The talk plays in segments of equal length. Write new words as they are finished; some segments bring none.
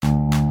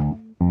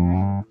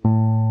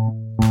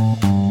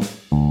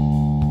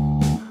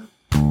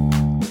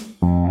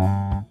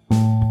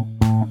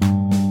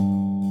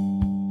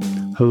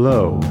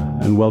Hello,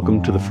 and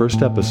welcome to the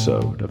first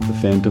episode of the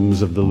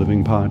Phantoms of the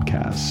Living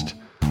podcast.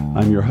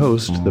 I'm your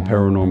host, the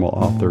paranormal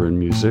author and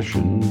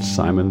musician,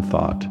 Simon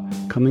Thought,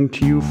 coming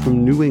to you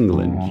from New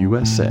England,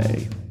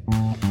 USA.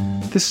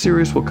 This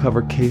series will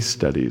cover case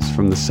studies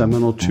from the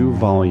seminal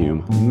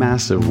 2-volume,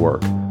 massive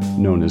work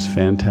known as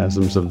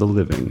Phantasms of the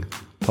Living,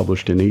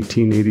 published in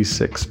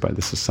 1886 by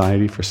the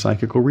Society for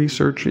Psychical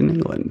Research in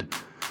England.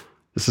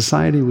 The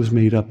society was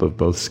made up of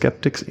both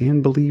skeptics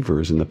and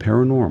believers in the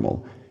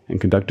paranormal, and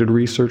conducted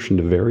research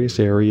into various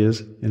areas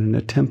in an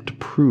attempt to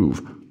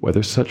prove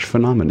whether such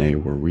phenomena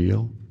were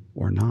real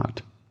or not.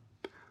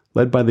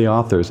 Led by the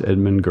authors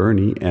Edmund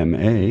Gurney,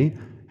 M.A.,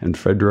 and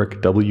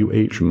Frederick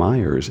W.H.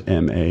 Myers,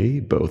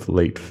 M.A., both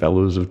late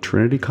Fellows of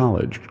Trinity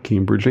College,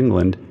 Cambridge,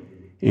 England,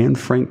 and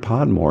Frank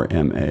Podmore,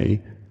 M.A.,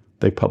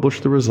 they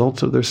published the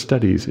results of their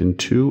studies in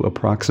 2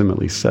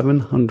 approximately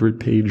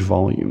 700-page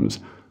volumes,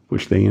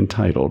 which they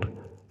entitled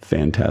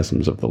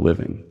Phantasms of the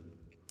Living.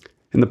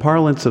 In the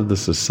parlance of the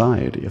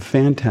society, a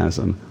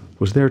phantasm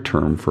was their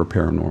term for a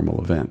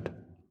paranormal event.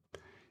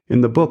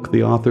 In the book,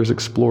 the authors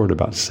explored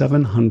about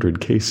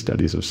 700 case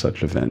studies of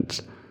such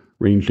events,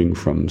 ranging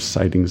from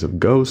sightings of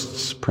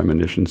ghosts,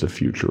 premonitions of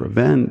future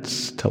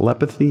events,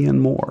 telepathy, and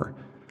more.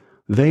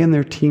 They and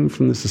their team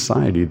from the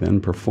society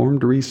then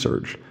performed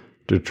research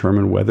to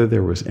determine whether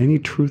there was any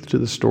truth to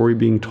the story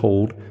being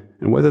told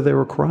and whether they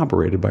were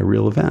corroborated by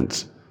real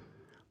events.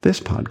 This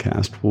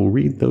podcast will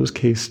read those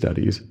case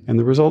studies and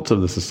the results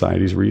of the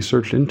Society's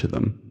research into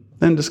them,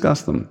 then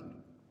discuss them.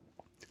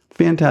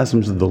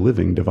 Phantasms of the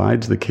Living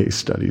divides the case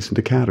studies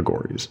into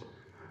categories.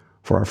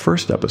 For our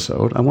first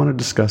episode, I want to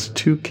discuss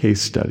 2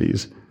 case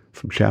studies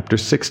from Chapter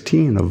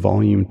 16 of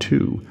Volume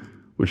 2,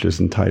 which is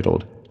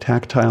entitled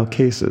Tactile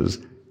Cases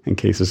and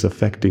Cases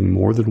Affecting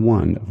More Than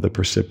One of the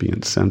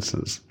Percipient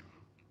Senses.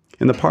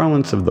 In the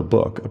parlance of the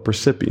book, a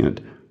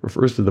percipient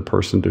refers to the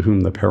person to whom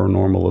the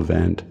paranormal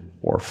event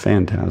or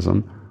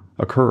phantasm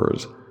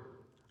occurs.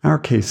 Our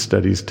case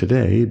studies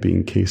today,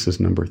 being cases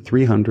number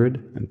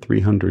 300 and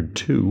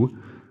 302,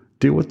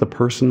 deal with the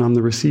person on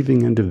the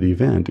receiving end of the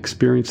event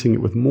experiencing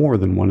it with more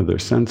than one of their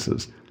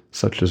senses,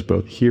 such as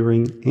both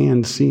hearing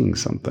and seeing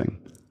something.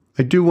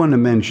 I do want to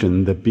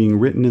mention that being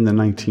written in the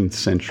 19th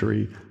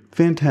century,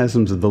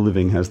 Phantasms of the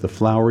Living has the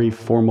flowery,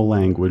 formal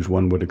language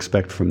one would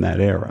expect from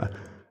that era.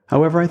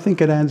 However, I think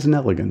it adds an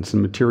elegance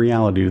and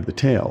materiality to the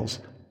tales.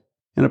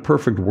 In a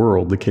perfect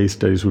world, the case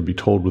studies would be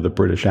told with a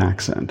British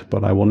accent,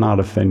 but I will not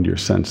offend your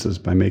senses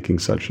by making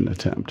such an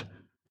attempt.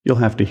 You'll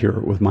have to hear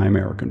it with my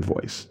American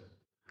voice.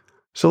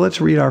 So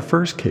let's read our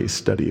first case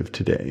study of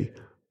today,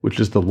 which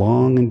is the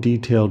long and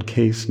detailed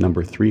case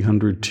number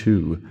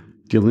 302,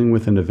 dealing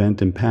with an event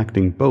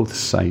impacting both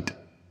sight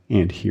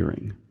and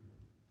hearing.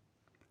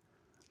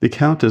 The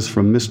account is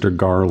from Mr.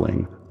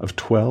 Garling of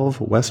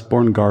 12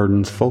 Westbourne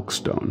Gardens,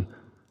 Folkestone,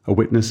 a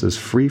witness as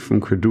free from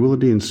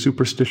credulity and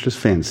superstitious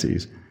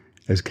fancies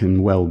as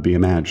can well be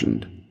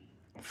imagined.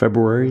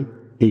 February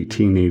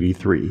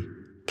 1883,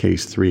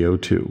 Case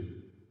 302.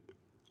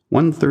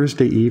 One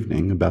Thursday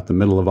evening, about the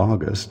middle of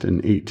August in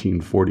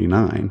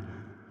 1849,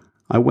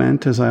 I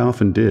went, as I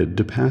often did,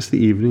 to pass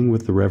the evening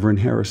with the Reverend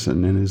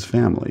Harrison and his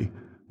family,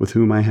 with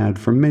whom I had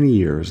for many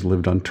years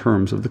lived on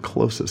terms of the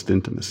closest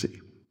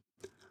intimacy.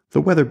 The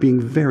weather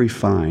being very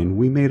fine,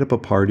 we made up a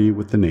party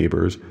with the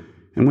neighbors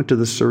and went to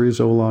the Surrey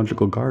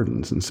Zoological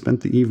Gardens and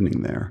spent the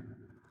evening there.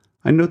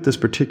 I note this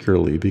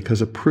particularly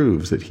because it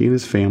proves that he and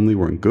his family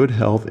were in good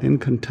health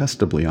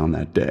incontestably on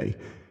that day,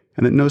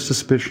 and that no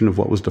suspicion of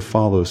what was to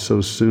follow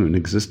so soon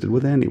existed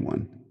with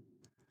anyone.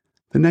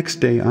 The next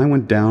day I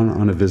went down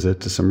on a visit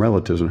to some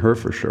relatives in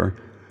Hertfordshire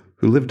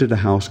who lived at a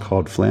house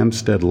called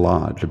Flamstead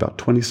Lodge, about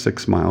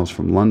 26 miles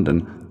from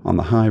London on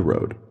the high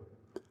road.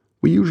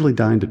 We usually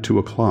dined at 2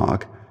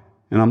 o'clock,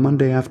 and on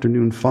Monday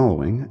afternoon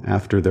following,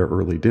 after their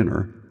early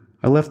dinner,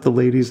 I left the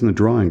ladies in the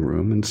drawing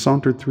room and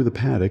sauntered through the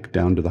paddock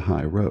down to the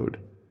high road.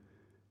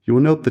 You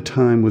will note the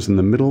time was in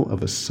the middle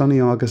of a sunny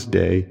August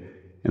day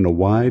in a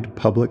wide,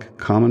 public,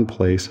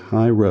 commonplace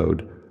high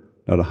road,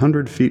 not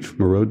 100 feet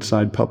from a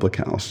roadside public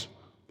house.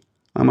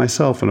 I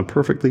myself in a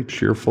perfectly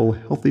cheerful,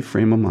 healthy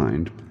frame of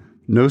mind,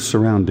 no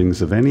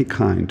surroundings of any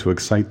kind to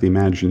excite the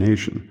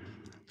imagination,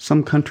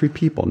 some country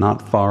people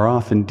not far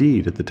off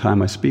indeed at the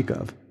time I speak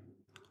of.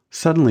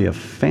 Suddenly a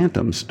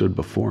phantom stood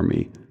before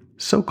me,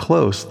 so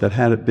close that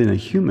had it been a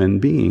human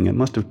being it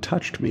must have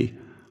touched me,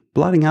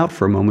 blotting out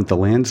for a moment the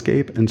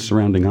landscape and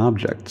surrounding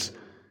objects,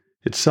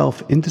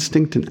 itself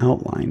indistinct in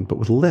outline, but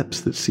with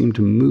lips that seemed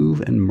to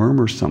move and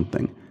murmur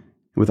something,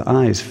 and with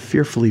eyes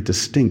fearfully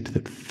distinct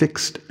that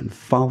fixed and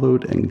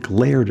followed and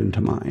glared into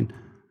mine,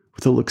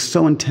 with a look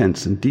so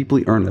intense and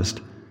deeply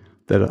earnest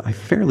that I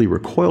fairly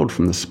recoiled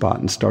from the spot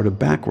and started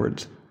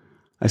backwards.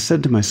 I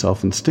said to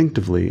myself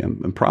instinctively,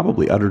 and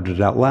probably uttered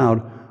it out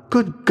loud,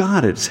 "Good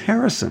God, it's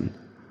Harrison!"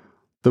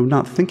 though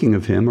not thinking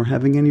of him or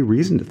having any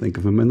reason to think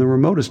of him in the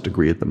remotest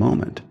degree at the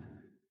moment.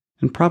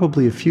 In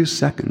probably a few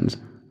seconds,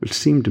 which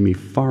seemed to me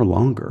far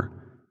longer,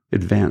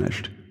 it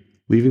vanished,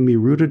 leaving me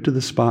rooted to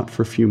the spot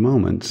for a few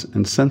moments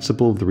and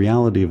sensible of the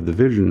reality of the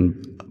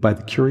vision by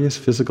the curious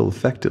physical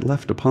effect it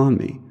left upon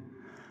me.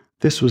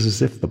 This was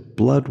as if the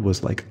blood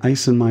was like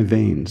ice in my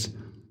veins.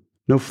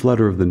 No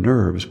flutter of the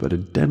nerves, but a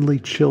deadly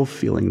chill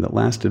feeling that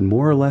lasted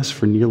more or less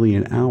for nearly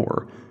an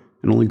hour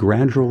and only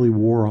gradually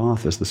wore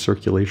off as the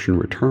circulation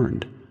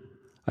returned.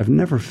 I've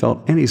never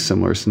felt any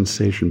similar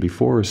sensation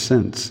before or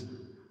since.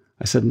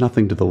 I said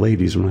nothing to the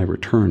ladies when I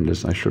returned,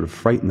 as I should have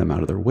frightened them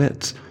out of their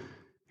wits,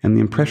 and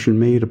the impression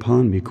made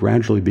upon me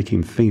gradually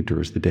became fainter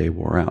as the day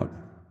wore out.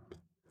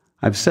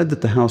 I've said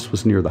that the house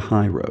was near the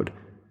high road.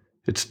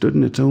 It stood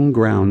in its own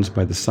grounds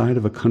by the side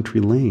of a country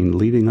lane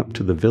leading up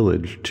to the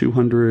village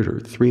 200 or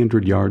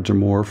 300 yards or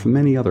more from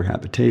any other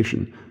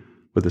habitation,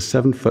 with a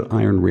 7-foot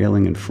iron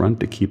railing in front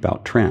to keep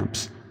out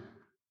tramps.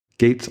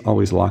 Gates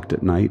always locked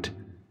at night,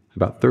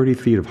 about 30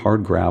 feet of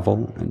hard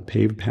gravel and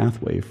paved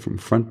pathway from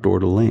front door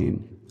to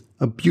lane.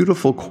 A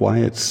beautiful,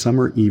 quiet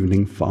summer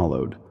evening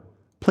followed.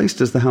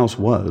 Placed as the house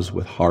was,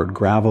 with hard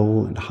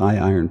gravel and high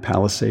iron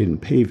palisade and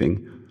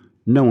paving,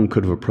 no one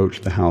could have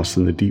approached the house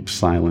in the deep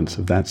silence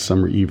of that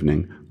summer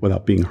evening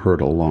without being heard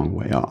a long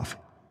way off.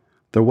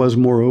 There was,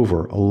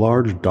 moreover, a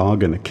large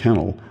dog in a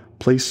kennel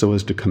placed so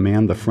as to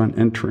command the front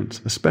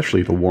entrance,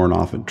 especially to warn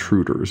off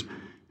intruders,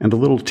 and a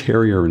little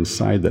terrier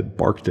inside that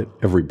barked at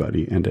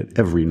everybody and at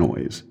every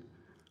noise.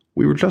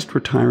 We were just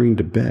retiring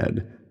to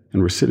bed,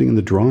 and were sitting in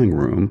the drawing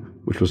room,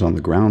 which was on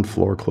the ground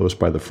floor close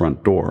by the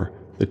front door,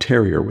 the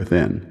terrier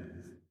within.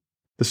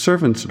 The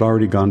servants had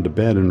already gone to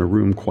bed in a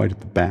room quite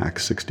at the back,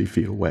 60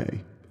 feet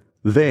away.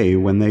 They,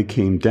 when they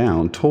came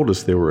down, told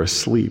us they were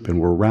asleep and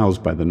were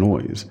roused by the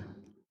noise.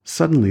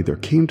 Suddenly there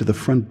came to the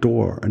front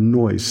door a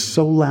noise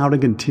so loud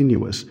and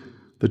continuous,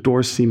 the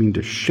door seeming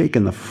to shake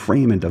in the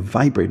frame and to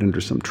vibrate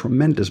under some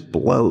tremendous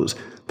blows,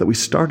 that we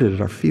started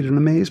at our feet in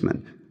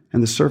amazement,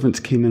 and the servants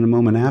came in a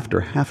moment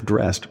after,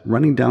 half-dressed,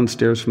 running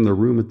downstairs from the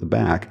room at the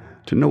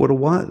back to know what it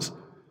was.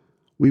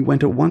 We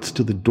went at once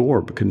to the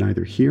door, but could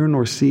neither hear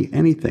nor see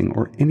anything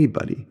or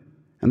anybody,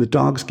 and the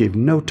dogs gave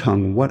no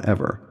tongue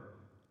whatever.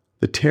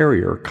 The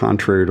terrier,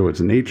 contrary to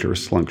its nature,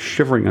 slunk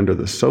shivering under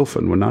the sofa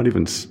and would not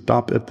even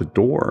stop at the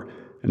door,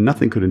 and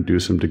nothing could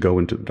induce him to go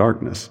into the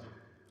darkness.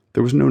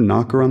 There was no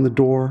knocker on the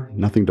door,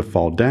 nothing to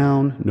fall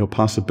down, no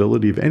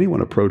possibility of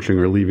anyone approaching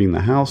or leaving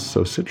the house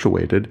so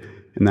situated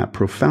in that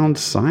profound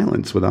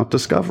silence without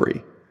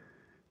discovery.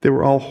 They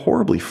were all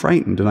horribly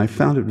frightened, and I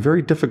found it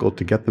very difficult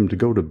to get them to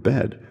go to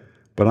bed,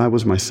 but I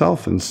was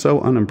myself in so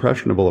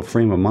unimpressionable a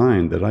frame of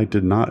mind that I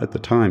did not at the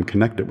time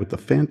connect it with the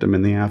phantom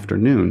in the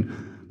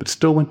afternoon, but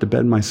still went to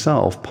bed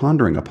myself,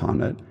 pondering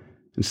upon it,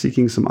 and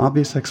seeking some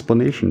obvious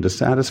explanation to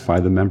satisfy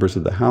the members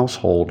of the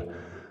household,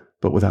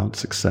 but without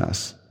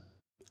success.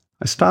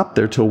 I stopped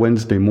there till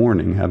Wednesday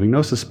morning, having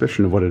no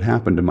suspicion of what had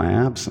happened in my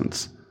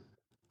absence.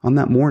 On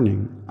that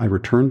morning, I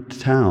returned to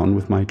town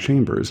with my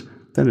chambers,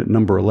 then at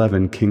number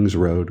 11 King's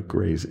Road,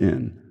 Gray's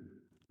Inn.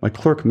 My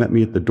clerk met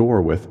me at the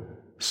door with,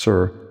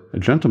 "Sir, a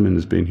gentleman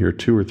has been here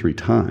 2 or 3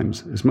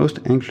 times, is most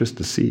anxious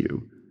to see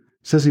you.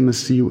 Says he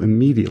must see you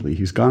immediately.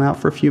 He's gone out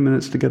for a few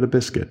minutes to get a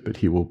biscuit, but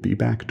he will be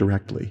back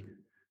directly."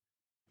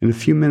 In a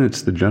few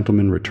minutes the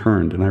gentleman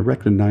returned, and I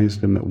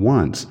recognized him at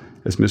once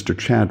as Mr.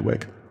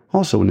 Chadwick,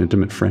 also an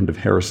intimate friend of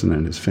Harrison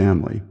and his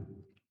family.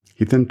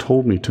 He then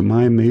told me, to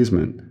my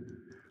amazement,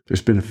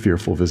 "There's been a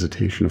fearful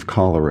visitation of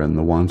cholera in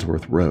the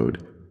Wandsworth Road,"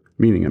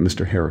 meaning at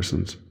Mr.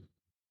 Harrison's.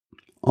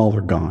 "All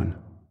are gone.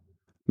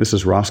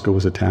 Mrs. Roscoe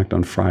was attacked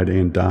on Friday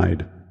and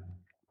died.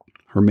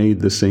 Her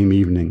maid the same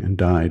evening and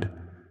died.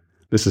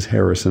 Mrs.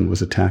 Harrison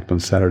was attacked on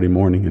Saturday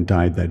morning and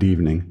died that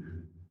evening.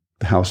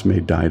 The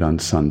housemaid died on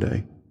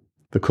Sunday.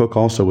 The cook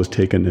also was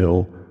taken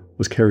ill,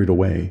 was carried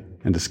away,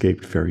 and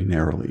escaped very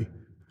narrowly.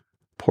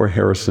 Poor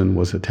Harrison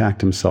was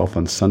attacked himself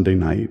on Sunday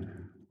night,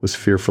 was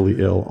fearfully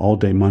ill all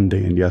day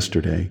Monday and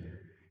yesterday,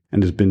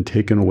 and has been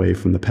taken away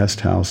from the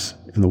pest house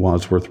in the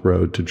Wadsworth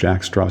Road to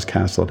Jack Straw's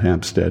Castle at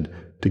Hampstead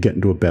to get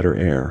into a better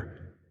air.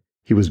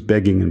 He was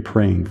begging and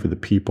praying for the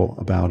people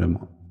about him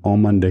all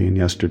Monday and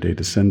yesterday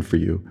to send for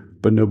you,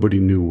 but nobody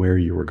knew where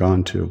you were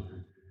gone to.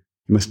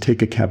 You must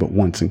take a cab at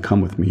once and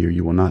come with me, or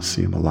you will not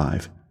see him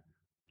alive."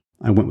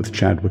 I went with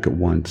Chadwick at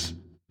once,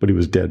 but he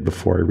was dead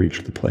before I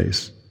reached the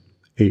place.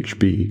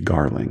 H.B.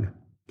 Garling.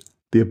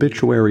 The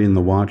obituary in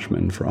the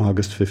Watchman for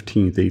August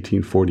 15,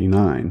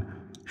 1849,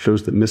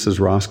 shows that Mrs.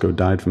 Roscoe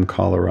died from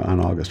cholera on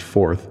August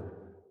 4th,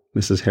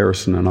 Mrs.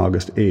 Harrison on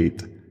August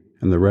 8th,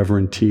 and the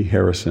Reverend T.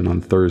 Harrison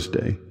on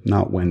Thursday,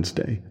 not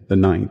Wednesday, the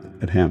 9th,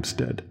 at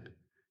Hampstead.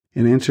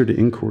 In answer to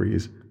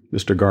inquiries,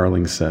 Mr.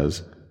 Garling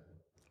says,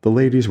 "The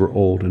ladies were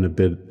old and had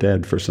been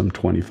dead for some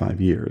 25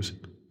 years.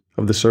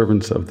 Of the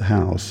servants of the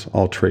house,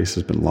 all trace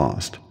has been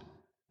lost."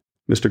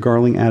 Mr.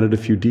 Garling added a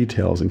few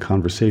details in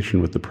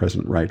conversation with the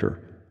present writer.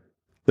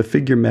 The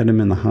figure met him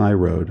in the high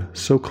road,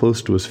 so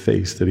close to his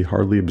face that he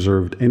hardly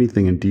observed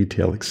anything in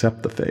detail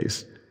except the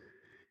face.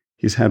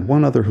 He's had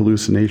one other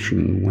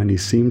hallucination when he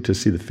seemed to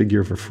see the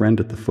figure of a friend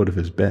at the foot of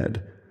his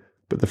bed,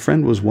 but the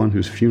friend was one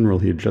whose funeral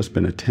he had just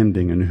been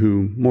attending and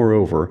who,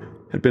 moreover,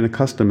 had been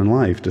accustomed in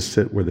life to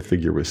sit where the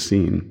figure was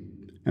seen,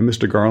 and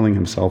Mr. Garling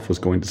himself was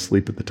going to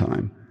sleep at the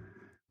time.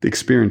 The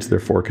experience,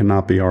 therefore,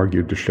 cannot be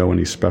argued to show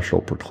any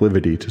special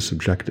proclivity to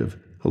subjective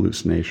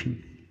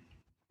hallucination.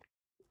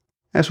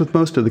 As with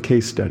most of the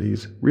case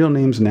studies, real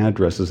names and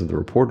addresses of the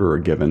reporter are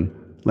given,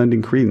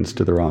 lending credence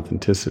to their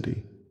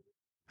authenticity.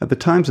 At the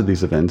times of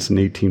these events in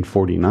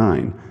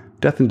 1849,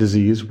 death and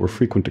disease were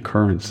frequent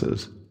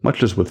occurrences,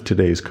 much as with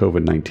today's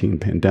COVID-19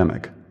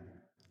 pandemic.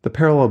 The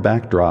parallel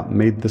backdrop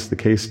made this the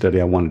case study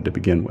I wanted to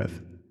begin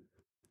with.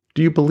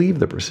 Do you believe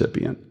the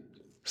recipient?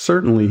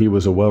 Certainly he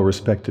was a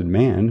well-respected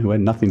man who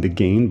had nothing to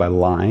gain by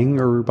lying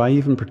or by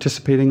even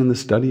participating in the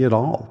study at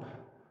all.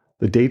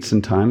 The dates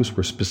and times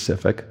were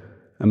specific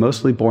and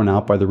mostly borne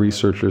out by the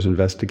researcher's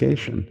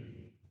investigation.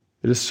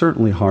 It is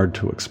certainly hard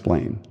to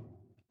explain.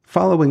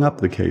 Following up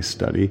the case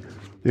study,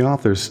 the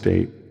authors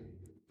state,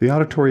 "The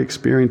auditory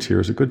experience here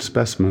is a good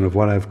specimen of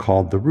what I have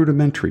called the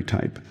rudimentary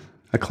type,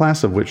 a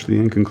class of which the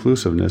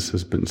inconclusiveness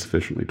has been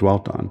sufficiently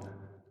dwelt on.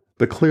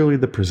 But clearly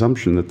the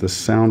presumption that the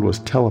sound was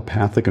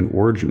telepathic in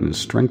origin is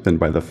strengthened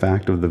by the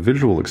fact of the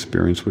visual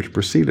experience which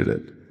preceded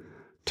it.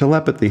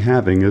 Telepathy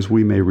having, as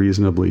we may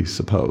reasonably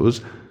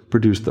suppose,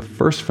 produced the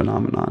first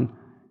phenomenon,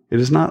 it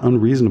is not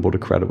unreasonable to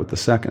credit with the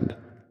second,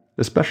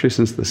 especially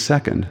since the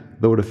second,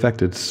 though it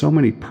affected so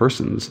many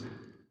persons,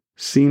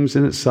 seems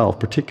in itself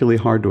particularly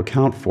hard to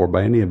account for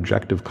by any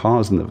objective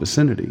cause in the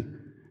vicinity.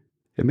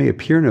 It may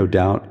appear, no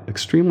doubt,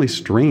 extremely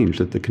strange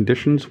that the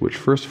conditions which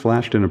first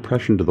flashed an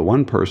impression to the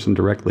one person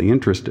directly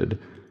interested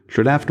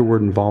should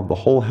afterward involve the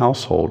whole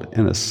household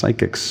in a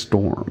psychic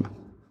storm."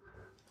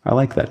 I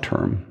like that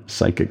term,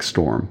 psychic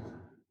storm.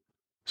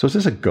 So is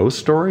this a ghost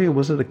story, or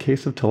was it a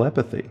case of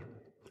telepathy?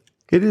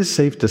 It is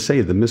safe to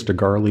say that Mr.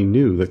 Garley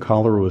knew that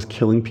cholera was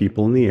killing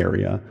people in the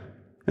area,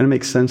 and it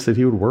makes sense that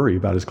he would worry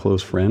about his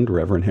close friend,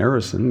 Reverend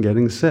Harrison,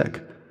 getting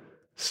sick.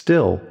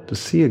 Still, to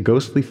see a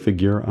ghostly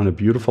figure on a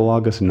beautiful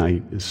August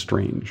night is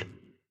strange.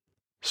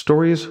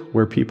 Stories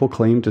where people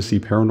claim to see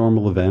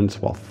paranormal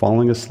events while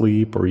falling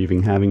asleep or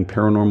even having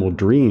paranormal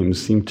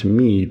dreams seem to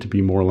me to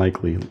be more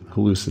likely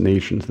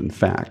hallucinations than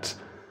facts.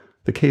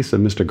 The case of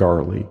Mr.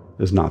 Garley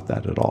is not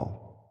that at all.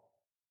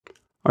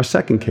 Our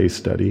second case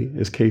study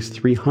is Case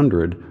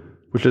 300,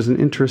 which is an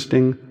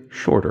interesting,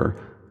 shorter,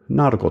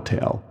 nautical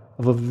tale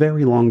of a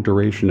very long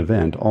duration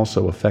event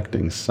also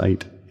affecting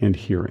sight and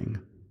hearing.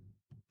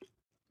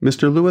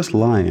 Mr. Lewis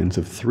Lyons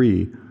of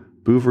 3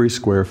 Bouverie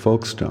Square,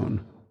 Folkestone,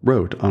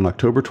 wrote on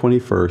October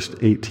 21,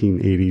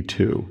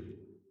 1882,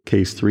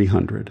 Case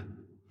 300.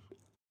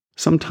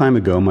 "Some time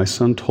ago my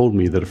son told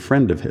me that a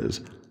friend of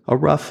his, a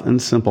rough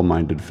and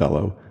simple-minded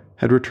fellow,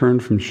 had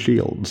returned from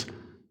Shields,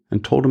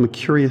 and told him a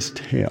curious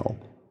tale.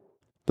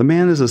 The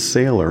man is a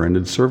sailor and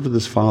had served with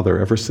his father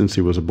ever since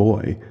he was a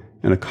boy,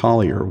 in a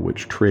collier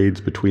which trades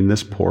between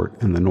this port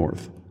and the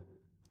north.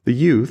 The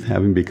youth,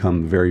 having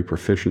become very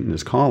proficient in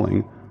his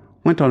calling,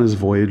 went on his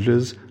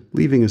voyages,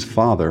 leaving his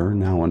father,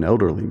 now an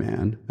elderly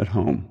man, at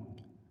home.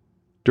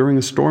 During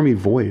a stormy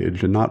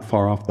voyage and not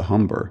far off the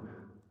Humber,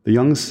 the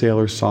young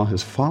sailor saw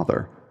his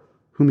father,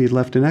 whom he had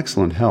left in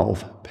excellent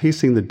health,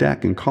 pacing the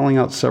deck and calling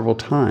out several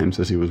times,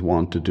 as he was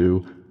wont to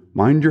do,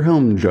 'Mind your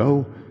helm,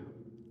 Joe!'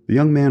 The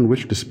young man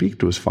wished to speak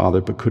to his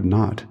father, but could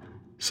not.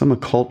 Some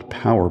occult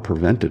power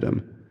prevented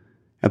him.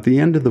 At the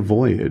end of the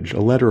voyage, a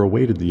letter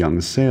awaited the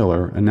young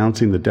sailor,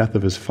 announcing the death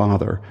of his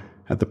father,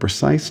 at the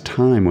precise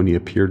time when he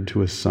appeared to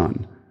his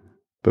son.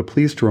 But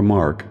please to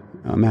remark,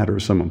 a matter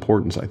of some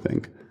importance, I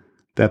think,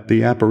 that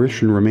the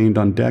apparition remained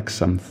on deck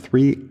some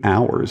 3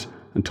 hours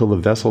until the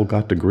vessel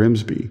got to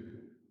Grimsby.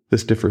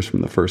 This differs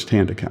from the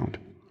first-hand account.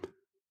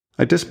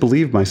 I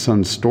disbelieved my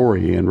son's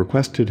story and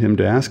requested him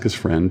to ask his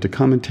friend to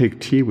come and take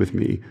tea with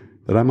me,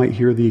 that I might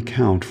hear the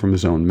account from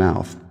his own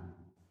mouth.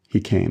 He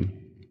came.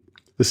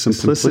 The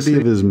simplicity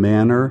of his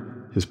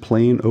manner, his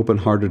plain,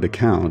 open-hearted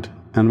account,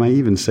 and I might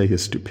even say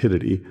his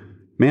stupidity,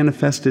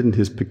 manifested in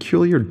his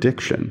peculiar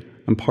diction,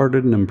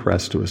 imparted an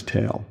impress to his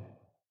tale.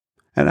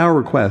 At our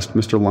request,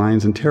 Mr.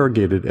 Lyons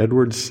interrogated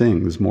Edward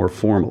Synges more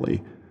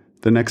formally,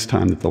 the next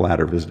time that the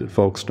latter visited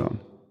Folkestone.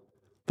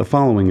 The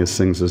following is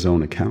Synges's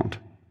own account.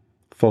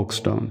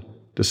 Folkestone,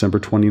 December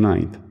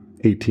 29,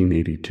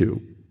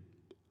 1882.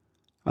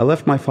 I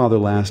left my father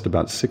last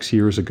about 6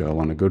 years ago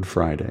on a Good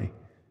Friday.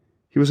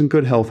 He was in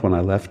good health when I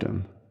left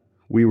him.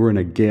 We were in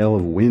a gale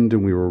of wind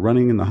and we were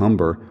running in the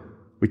Humber.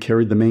 We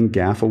carried the main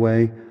gaff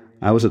away.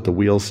 I was at the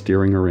wheel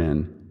steering her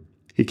in.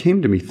 He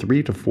came to me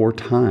 3 to 4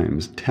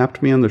 times,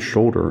 tapped me on the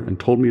shoulder, and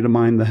told me to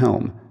mind the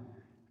helm.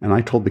 And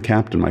I told the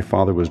captain my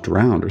father was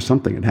drowned or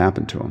something had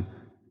happened to him.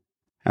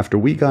 After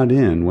we got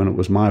in, when it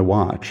was my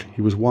watch,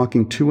 he was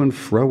walking to and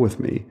fro with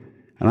me,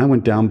 and I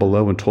went down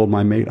below and told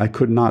my mate I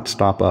could not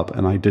stop up,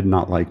 and I did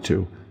not like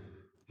to.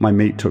 My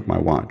mate took my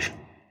watch.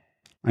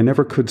 I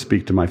never could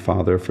speak to my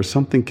father, for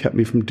something kept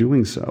me from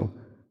doing so.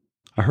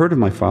 I heard of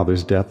my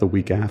father's death a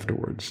week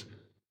afterwards.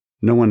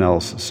 No one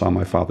else saw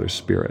my father's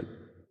spirit.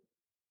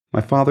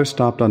 My father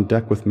stopped on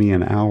deck with me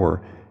an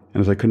hour,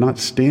 and as I could not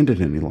stand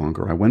it any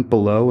longer, I went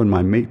below and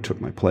my mate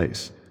took my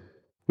place.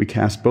 We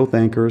cast both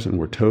anchors and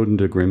were towed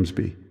into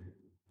Grimsby.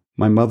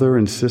 My mother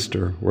and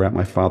sister were at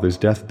my father's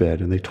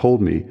deathbed, and they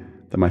told me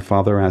that my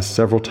father asked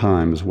several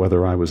times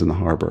whether I was in the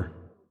harbor.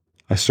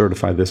 I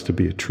certify this to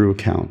be a true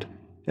account.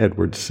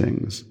 Edward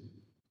Sings.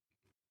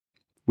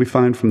 We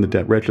find from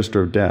the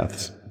Register of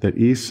Deaths that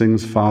E.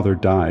 Singh's father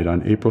died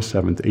on April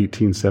 7,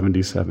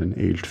 1877,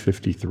 aged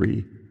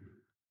 53.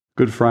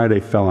 Good Friday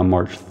fell on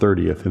March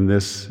 30th, and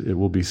this, it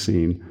will be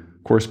seen,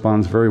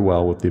 corresponds very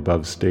well with the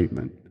above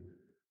statement.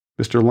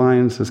 Mr.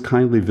 Lyons has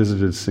kindly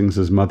visited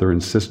Sings's mother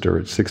and sister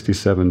at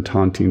 67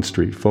 Tontine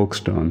Street,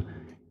 Folkestone,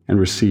 and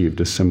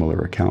received a similar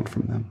account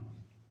from them.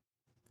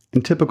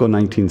 In typical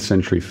 19th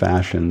century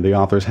fashion, the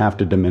authors have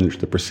to diminish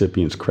the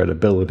recipient's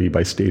credibility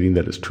by stating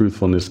that his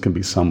truthfulness can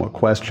be somewhat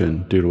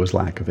questioned due to his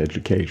lack of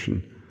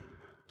education.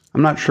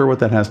 I'm not sure what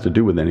that has to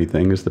do with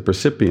anything, as the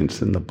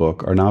recipients in the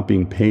book are not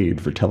being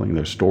paid for telling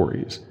their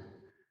stories.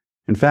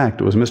 In fact,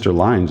 it was Mr.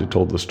 Lyons who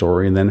told the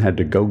story and then had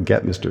to go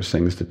get Mr.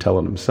 Sings to tell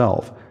it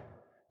himself.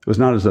 It was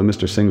not as though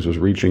Mr. Sings was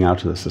reaching out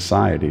to the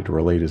society to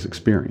relate his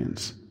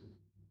experience.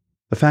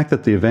 The fact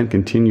that the event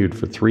continued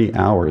for 3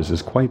 hours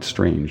is quite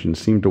strange and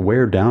seemed to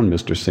wear down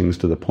Mr. Sings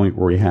to the point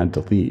where he had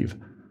to leave.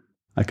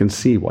 I can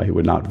see why he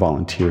would not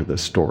volunteer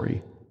this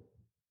story.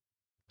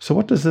 So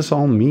what does this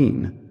all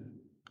mean?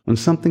 When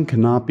something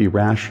cannot be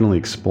rationally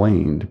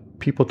explained,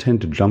 people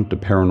tend to jump to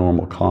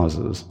paranormal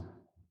causes.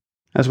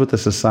 As with the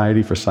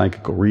Society for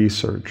Psychical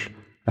Research,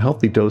 a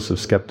healthy dose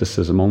of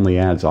skepticism only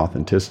adds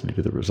authenticity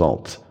to the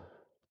results.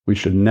 We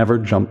should never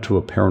jump to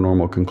a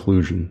paranormal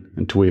conclusion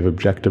until we have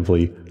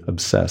objectively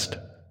obsessed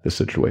the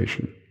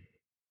situation.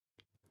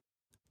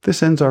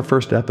 This ends our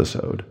first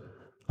episode.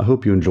 I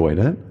hope you enjoyed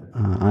it.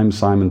 I'm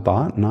Simon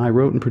Thought, and I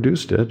wrote and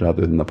produced it,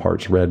 other than the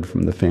parts read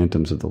from The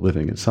Phantoms of the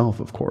Living itself,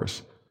 of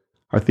course.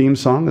 Our theme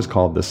song is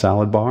called The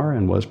Salad Bar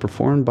and was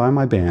performed by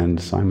my band,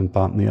 Simon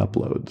Thought and the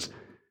Uploads.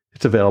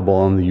 It's available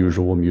on the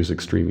usual music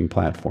streaming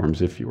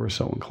platforms if you are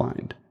so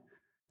inclined.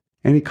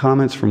 Any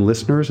comments from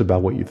listeners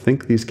about what you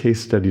think these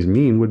case studies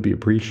mean would be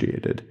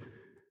appreciated.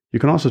 You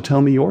can also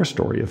tell me your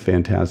story of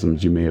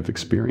phantasms you may have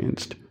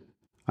experienced.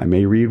 I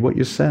may read what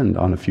you send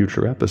on a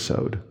future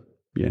episode.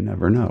 You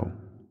never know.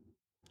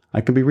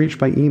 I can be reached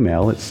by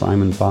email at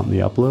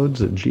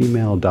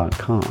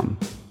simonthoughtandtheuploads@gmail.com.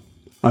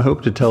 I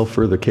hope to tell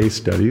further case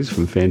studies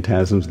from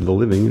Phantasms of the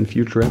Living in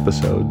future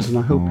episodes, and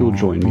I hope you'll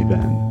join me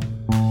then.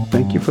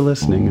 Thank you for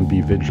listening, and be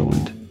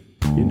vigilant.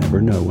 You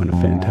never know when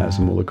a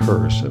phantasm will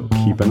occur, so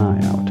keep an eye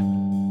out.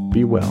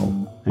 Be well,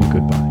 and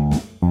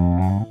goodbye.